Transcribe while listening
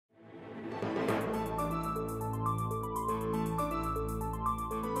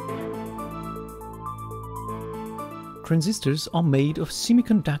Transistors are made of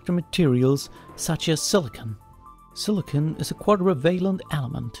semiconductor materials such as silicon. Silicon is a quadrivalent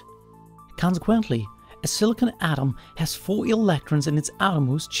element. Consequently, a silicon atom has 4 electrons in its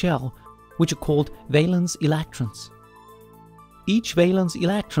outermost shell, which are called valence electrons. Each valence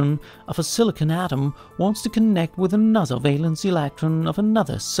electron of a silicon atom wants to connect with another valence electron of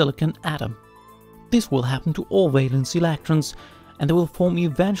another silicon atom. This will happen to all valence electrons, and they will form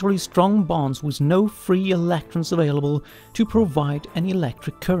eventually strong bonds with no free electrons available to provide an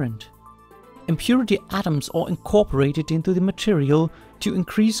electric current. Impurity atoms are incorporated into the material to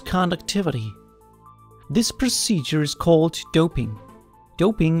increase conductivity. This procedure is called doping.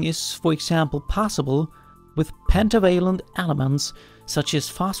 Doping is, for example, possible with pentavalent elements such as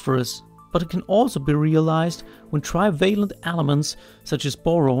phosphorus, but it can also be realized when trivalent elements such as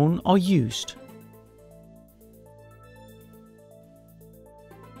boron are used.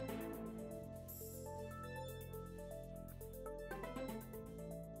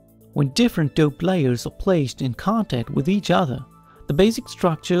 When different doped layers are placed in contact with each other, the basic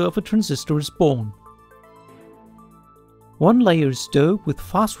structure of a transistor is born. One layer is doped with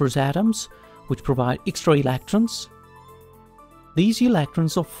phosphorus atoms, which provide extra electrons. These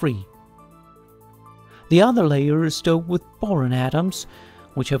electrons are free. The other layer is doped with boron atoms,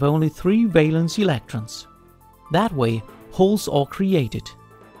 which have only 3 valence electrons. That way, holes are created.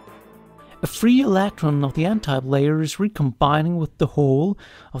 A free electron of the n-type layer is recombining with the hole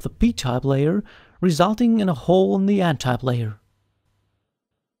of the p-type layer, resulting in a hole in the n-type layer.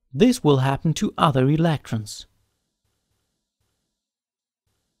 This will happen to other electrons.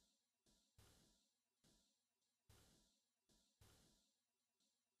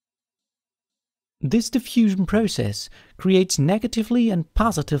 This diffusion process creates negatively and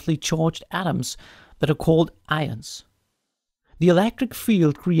positively charged atoms that are called ions. The electric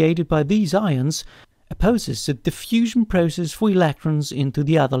field created by these ions opposes the diffusion process for electrons into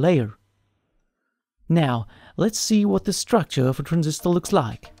the other layer. Now, let's see what the structure of a transistor looks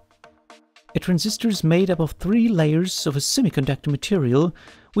like. A transistor is made up of 3 layers of a semiconductor material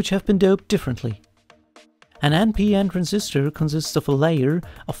which have been doped differently. An NPN transistor consists of a layer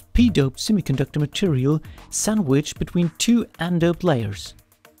of p-doped semiconductor material sandwiched between 2 n-doped layers.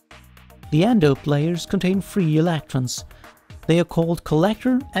 The n-doped layers contain free electrons. They are called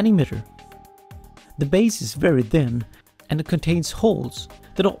collector and emitter. The base is very thin, and it contains holes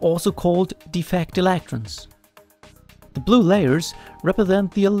that are also called defect electrons. The blue layers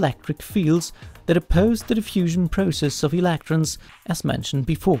represent the electric fields that oppose the diffusion process of electrons as mentioned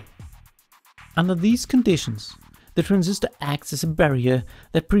before. Under these conditions, the transistor acts as a barrier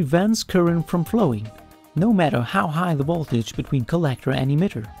that prevents current from flowing, no matter how high the voltage between collector and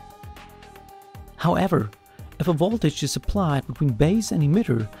emitter. However, if a voltage is applied between base and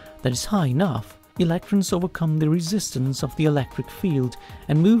emitter that is high enough, electrons overcome the resistance of the electric field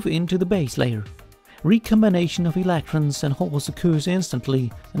and move into the base layer. Recombination of electrons and holes occurs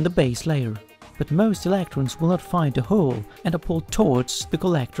instantly in the base layer, but most electrons will not find a hole and are pulled towards the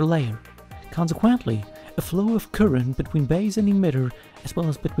collector layer. Consequently, a flow of current between base and emitter as well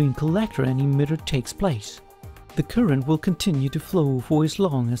as between collector and emitter takes place. The current will continue to flow for as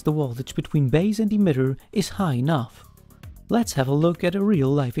long as the voltage between base and emitter is high enough. Let's have a look at a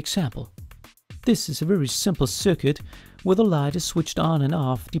real-life example. This is a very simple circuit where the light is switched on and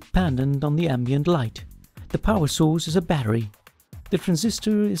off dependent on the ambient light. The power source is a battery. The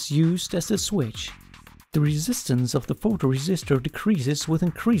transistor is used as the switch. The resistance of the photoresistor decreases with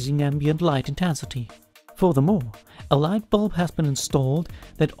increasing ambient light intensity. Furthermore, a light bulb has been installed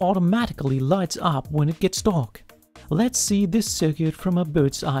that automatically lights up when it gets dark. Let's see this circuit from a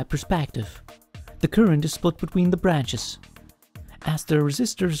bird's eye perspective. The current is split between the branches. As the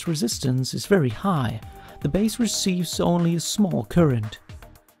resistor's resistance is very high, the base receives only a small current.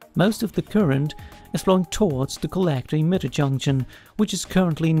 Most of the current is flowing towards the collector-emitter junction, which is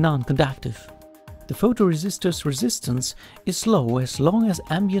currently non-conductive. The photoresistor's resistance is low as long as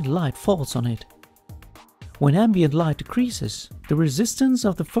ambient light falls on it. When ambient light decreases, the resistance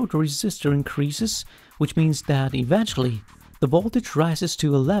of the photoresistor increases, which means that eventually the voltage rises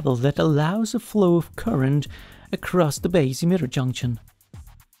to a level that allows a flow of current across the base emitter junction.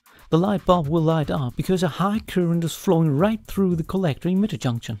 The light bulb will light up because a high current is flowing right through the collector emitter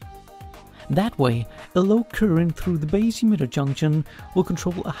junction. That way, a low current through the base emitter junction will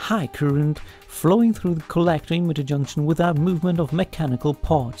control a high current flowing through the collector emitter junction without movement of mechanical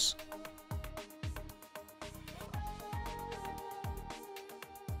parts.